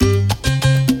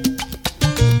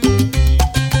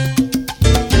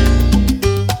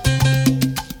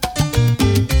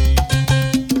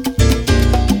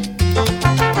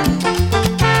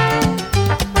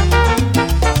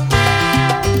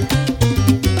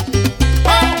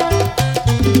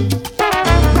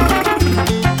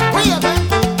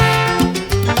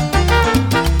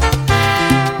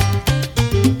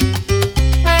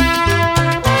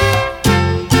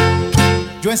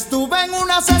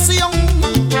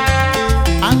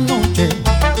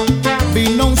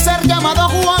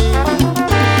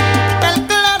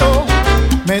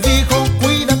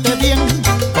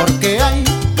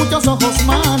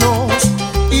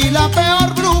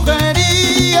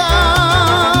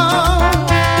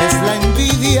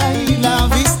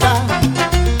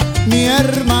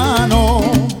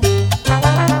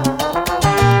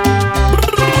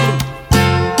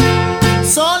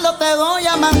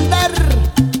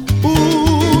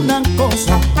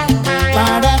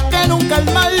para que nunca el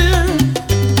mal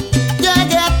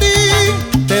llegue a ti.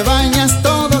 Te bañas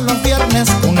todos los viernes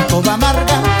con escoba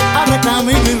amarga, abre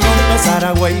camino y rompe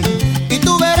Saragüey, y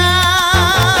tú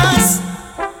verás.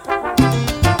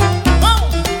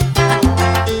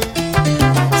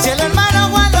 Si el hermano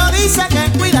Juan lo dice, que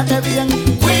cuídate bien.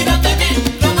 Cuídate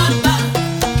bien, lo manda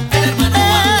el hermano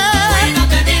Juan.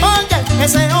 Cuídate bien. Oye,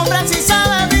 ese hombre sí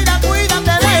sabe, mira,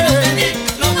 cuídate bien. Cuídate bien,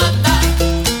 lo manda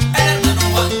el hermano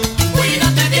Juan.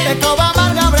 Cuídate bien. Escoba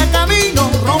amarga, abre camino,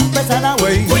 rompe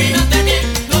Saragüey. Cuídate bien,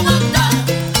 lo manda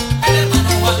el hermano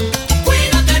Juan.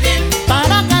 Cuídate bien.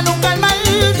 Para que nunca el mal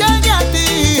llegue a ti.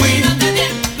 Cuídate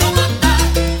bien, lo manda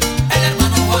el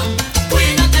hermano Juan.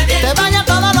 Cuídate bien. Te bañas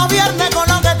todos los viernes con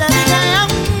lo que te dije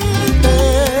antes.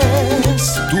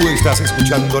 Tú estás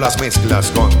escuchando las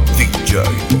mezclas con DJ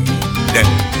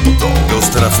Los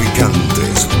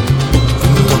Traficantes.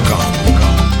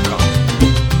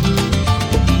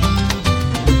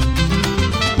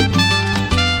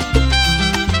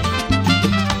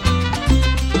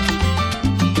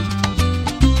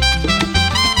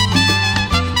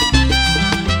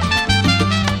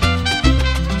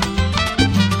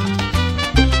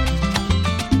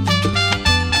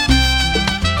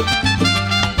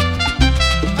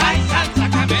 Paisan,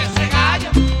 sácame ese gallo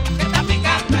que está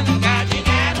picando en el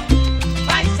gallinero.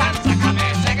 Paisan,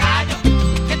 sácame ese gallo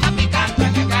que está picando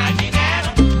en el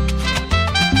gallinero.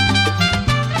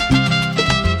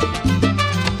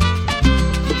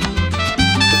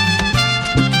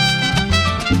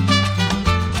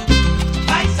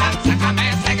 Paisan, sácame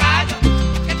ese gallo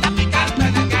que está picando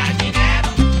en el gallinero.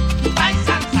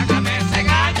 Paisan, sácame ese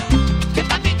gallo que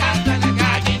está picando en el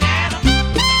gallinero.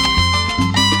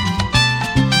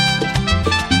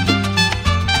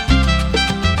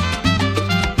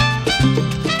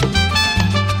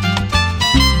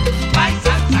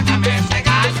 Paisan, sácame ese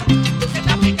gallo que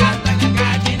está picando en el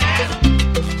gallinero.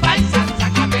 Paisan,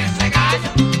 sácame ese gallo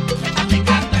que está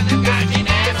picando en el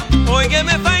gallinero.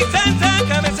 Óyeme, paisan,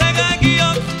 sácame ese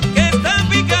gallo que está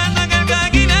picando en el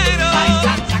gallinero.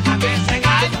 Paisan, sácame ese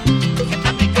gallo que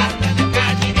está picando en el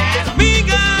gallinero. Mi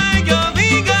gallo,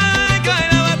 en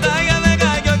la batalla de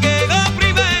gallo llegó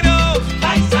primero.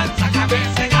 Paisan, sácame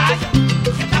ese gallo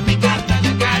que está picando en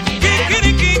el gallinero.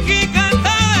 Kikirikiki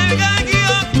cantaba el gallo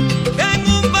en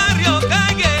un barrio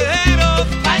callejero.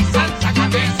 Paisan,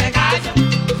 sácame ese gallo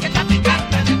que está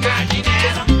picando en el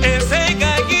gallinero. Ese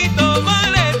gallito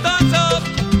maletoso,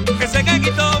 ese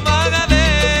gallito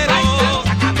magadero. Paisan,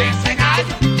 sácame ese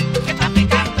gallo que está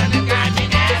picando en el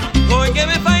gallinero.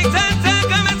 Óyeme, paisan,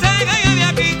 sácame ese gallo de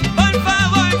aquí, por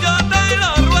favor, yo te lo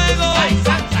ruego.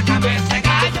 Paisan, sácame ese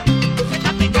gallo que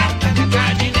está picando en el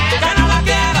gallinero. Que no la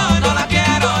quiero, no la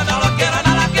quiero, no lo quiero,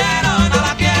 no la quiero, no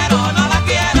la quiero, no la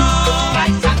quiero.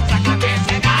 Paisan, sácame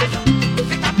ese gallo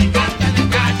que está picando en el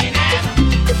gallinero.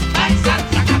 Paisan,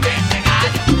 sácame ese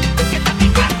gallo que está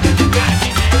picando en el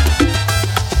gallinero.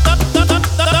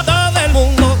 Todo el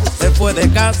mundo se fue de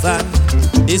casa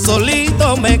y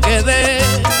solito me quedé.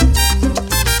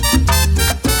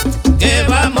 ¿Qué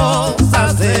vamos a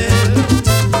hacer?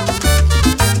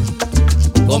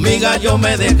 Con mi gallo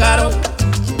me dejaron.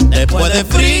 Después de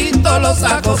frito lo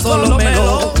saco, solo me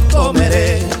lo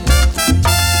comeré.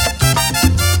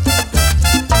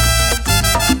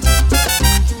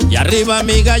 Y arriba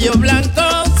mi gallo blanco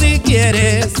si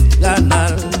quieres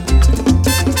ganar.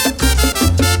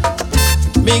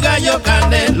 Mi gallo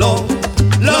canelo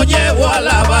lo llevo a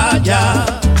la valla.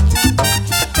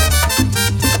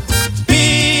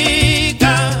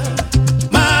 Pica,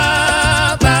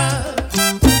 mata,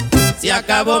 se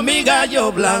acabó mi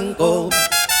gallo blanco.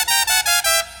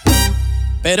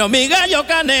 Pero mi gallo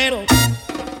canelo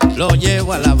lo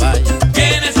llevo a la valla.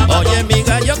 Tiene zapato, Oye, mi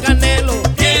gallo canelo,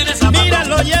 tiene zapato, mira,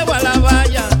 lo llevo a la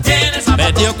valla. tiene zapato.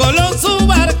 Perdió Colón su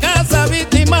barcaza,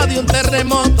 víctima de un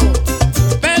terremoto.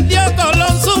 Perdió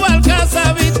Colón su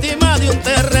barcaza, víctima de un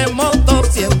terremoto,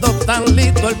 siendo tan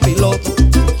listo el piloto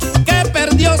que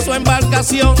perdió su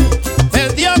embarcación.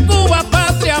 Perdió Cuba,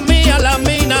 patria mía, la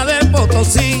mina de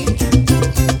Potosí.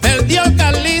 Perdió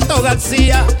Carlito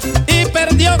García y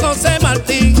perdió José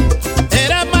Martí.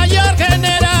 Era mayor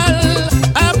general,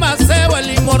 Amaseo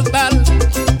el inmortal.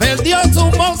 Perdió su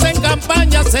moza en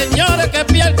campaña, señores, que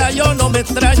pierda yo no me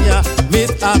extraña.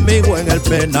 Mis amigos en el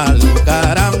penal,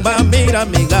 caramba, mira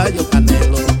mi gallo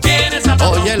canelo. Tiene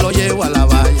zapato, Oye, lo llevo a la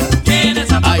valla, tiene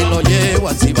zapato, ahí lo llevo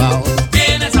al Cibao.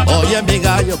 tiene zapato, Oye, mi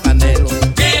gallo canelo,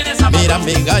 tiene zapato, mira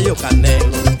mi gallo canelo.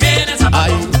 tiene zapato,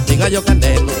 Ay, mi gallo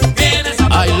canelo, tiene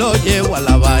zapato, ahí lo llevo a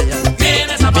la valla.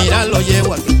 tiene zapato, Mira, lo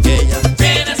llevo a Quiqueya.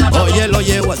 tiene zapato, Oye, lo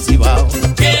llevo al Cibao.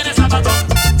 tiene zapato.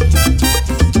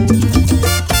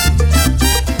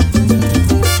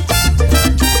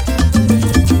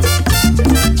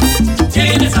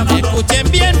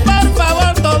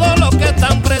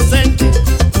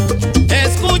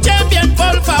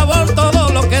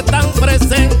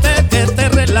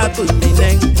 caso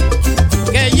inminente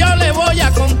que yo le voy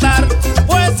a contar,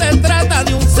 pues se trata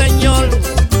de un señor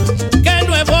que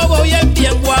no es bobo y es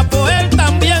bien guapo. Él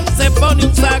también se pone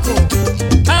un saco,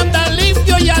 anda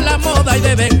limpio y a la moda, y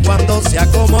de vez en cuando se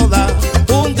acomoda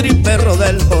un perro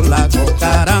del polaco.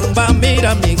 Caramba,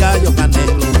 mira mi gallo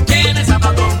Canelo. Tiene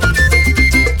zapatón,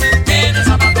 tiene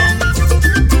zapatón,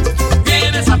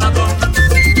 tiene zapatón,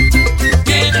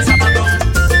 tiene zapatón,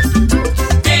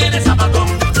 tiene zapatón,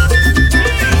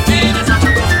 tiene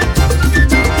zapatón,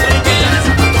 tiene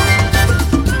zapatón.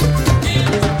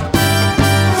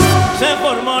 Se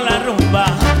formó la rumba,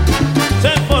 se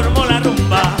formó la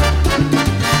rumba.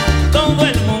 Todo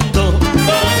el mundo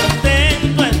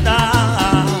contento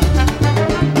está.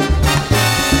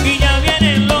 Y ya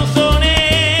vienen los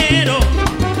soneros,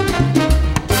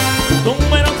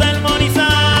 números a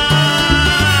armonizar.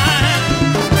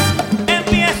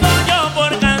 Empiezo yo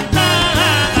por cantar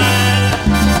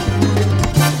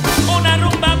una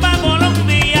rumba pa'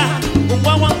 Colombia, un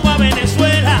guaguancó a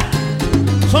Venezuela,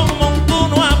 son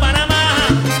montuno a Panamá.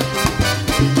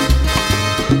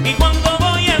 Y cuando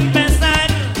voy a empezar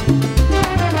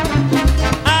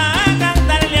a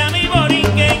cantarle a mi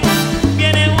borinquen,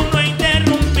 viene uno a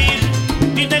interrumpir.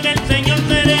 Dice que el señor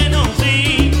sereno,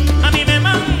 sí, a mí me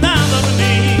manda a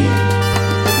dormir.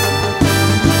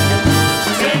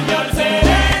 Señor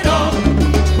sereno,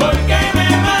 ¿por qué me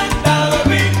manda a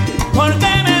dormir? ¿Por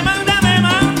qué me manda,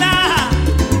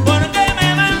 ¿por qué me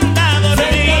manda a Señor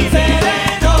dormir?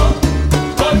 sereno,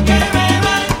 ¿por qué me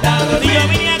manda a Si dormir? yo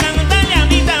vine a cantarle a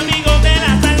mis amigos de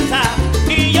la salsa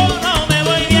y yo no me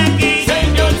voy de aquí.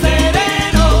 Señor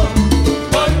sereno,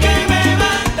 ¿por qué me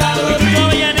manda a Y tú,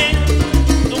 dormir? Janet,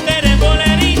 tú que eres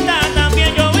bolerista,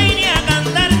 también yo vine a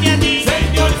cantarte a ti.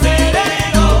 Señor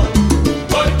sereno,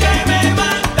 ¿por qué me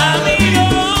manda a A mí dormir? no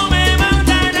me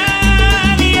manda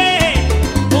nadie,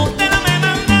 usted no me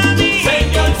manda a mí.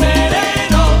 Señor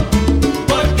sereno,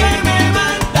 ¿por qué me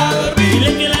manda a dormir? Dile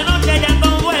que la noche ya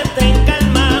todo esté en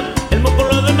calma, el moco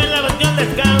lo duerme, la versión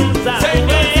descansa.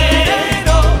 Señor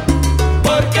sereno,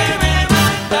 ¿por qué me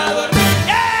manda a dormir?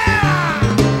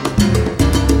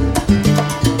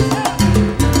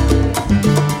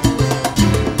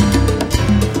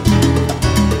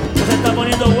 Esto se está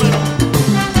poniendo bueno,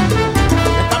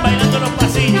 están bailando en los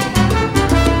pasillos.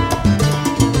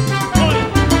 Uy.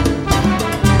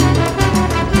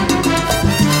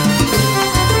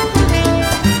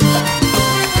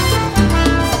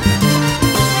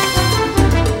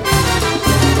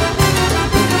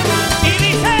 Y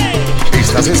dice...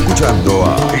 Estás escuchando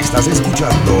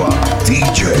a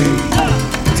DJ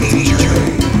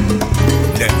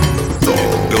Neto,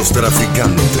 los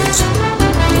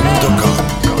traficantes.com.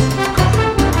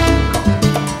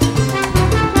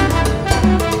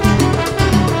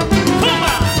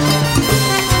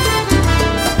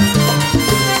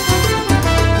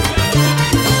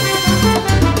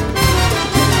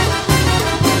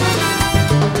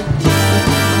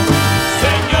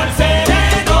 Señor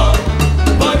sereno,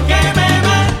 ¿por qué me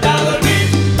manda a dormir?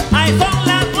 Ahí son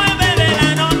las 9 de la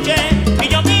noche y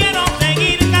yo quiero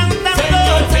seguir cantando.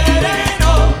 Señor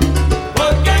sereno,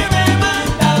 ¿por qué me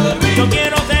manda a dormir? Yo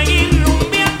quiero seguir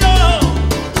rumbeando,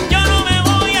 yo no me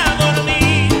voy a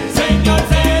dormir. Señor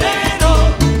sereno,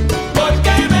 ¿por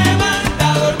qué me manda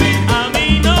a dormir? A mí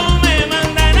no me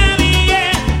manda nadie,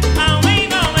 a mí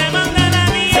no me manda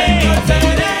nadie. Señor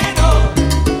sereno,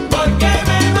 ¿por qué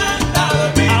me manda a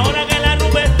dormir? Ahora que la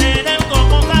nube tienen como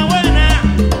cosa buena,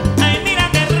 ay mira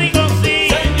qué rico sí.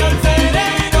 Señor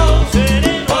sereno,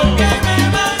 Sereno, ¿por qué me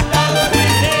manda a dormir?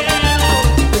 sereno.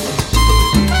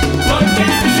 ¿Por qué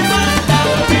me manda a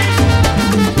dormir?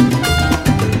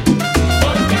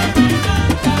 ¿Por qué me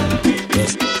manda a dormir?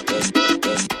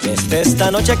 Desde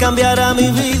esta noche cambiará mi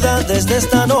vida, desde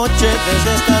esta noche.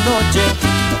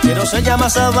 No quiero ser ya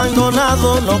más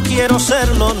abandonado, no quiero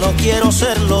serlo.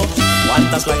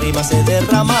 Cuántas lágrimas he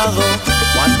derramado,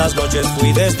 cuántas noches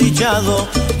fui desdichado.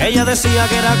 Ella decía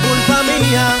que era culpa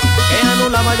mía, que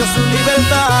anulaba yo su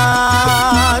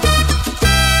libertad.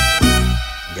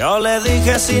 Yo le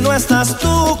dije, si no estás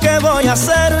tú, ¿qué voy a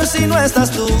hacer si no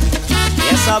estás tú?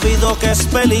 Y he sabido que es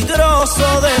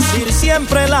peligroso decir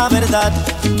siempre la verdad.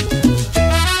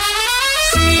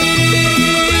 Si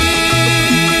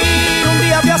un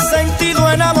día te has sentido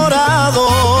enamorado,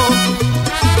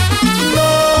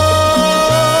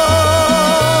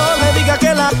 no le diga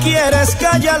que la quieres,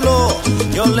 cállalo.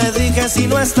 Yo le dije, si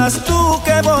no estás tú,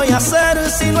 ¿qué voy a hacer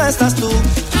si no estás tú?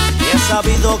 Y he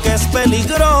sabido que es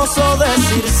peligroso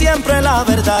decir siempre la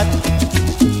verdad.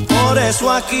 Por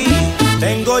eso aquí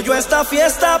tengo yo esta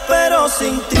fiesta, pero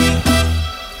sin ti.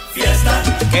 fiesta,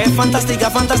 Qué fantástica,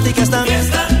 fantástica están.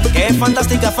 fiesta, Qué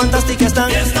fantástica, fantástica están.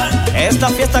 fiesta, Esta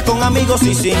fiesta con amigos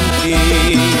y sin ti.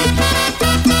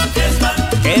 fiesta,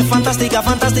 Qué fantástica,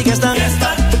 fantástica están.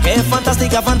 fiesta, Qué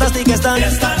fantástica, fantástica están.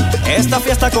 fiesta. Esta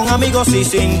fiesta con amigos y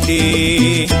sin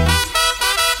ti.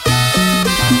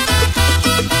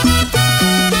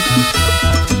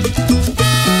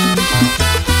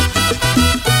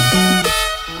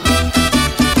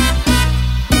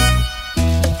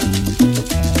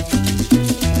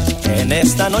 En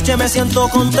esta noche me siento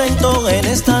contento, en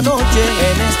esta noche,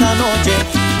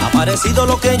 ha aparecido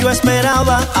lo que yo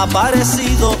esperaba, ha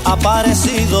aparecido,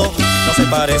 no se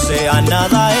parece a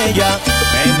nada a ella,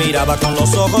 me miraba con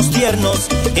los ojos tiernos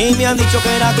y me han dicho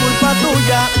que era culpa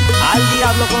tuya, al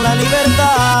diablo con la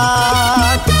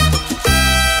libertad.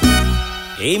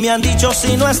 Y me han dicho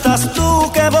si no estás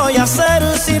tú, ¿qué voy a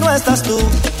hacer si no estás tú?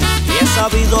 Y he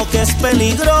sabido que es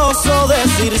peligroso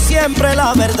decir siempre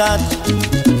la verdad.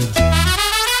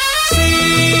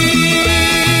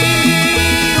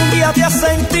 Te has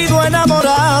sentido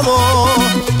enamorado,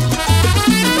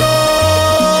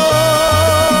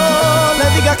 no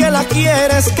le diga que la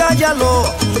quieres, cállalo.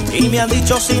 Y me han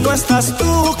dicho si no estás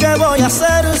tú, ¿qué voy a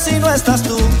hacer si no estás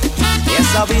tú? Y he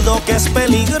sabido que es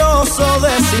peligroso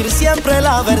decir siempre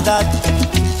la verdad.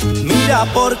 Mira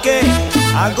por qué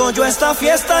hago yo esta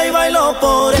fiesta y bailo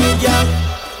por ella.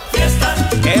 Fiesta,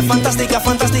 Qué fantástica,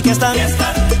 fantástica están.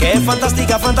 fiesta, Qué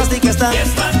fantástica, fantástica están.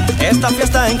 fiesta, Esta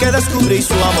fiesta en que descubrí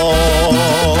su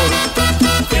amor.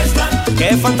 fiesta,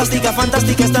 Qué fantástica,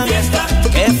 fantástica están. fiesta,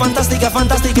 Qué fantástica,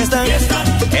 fantástica están. fiesta.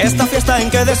 Esta fiesta en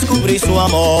que descubrí su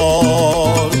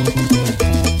amor.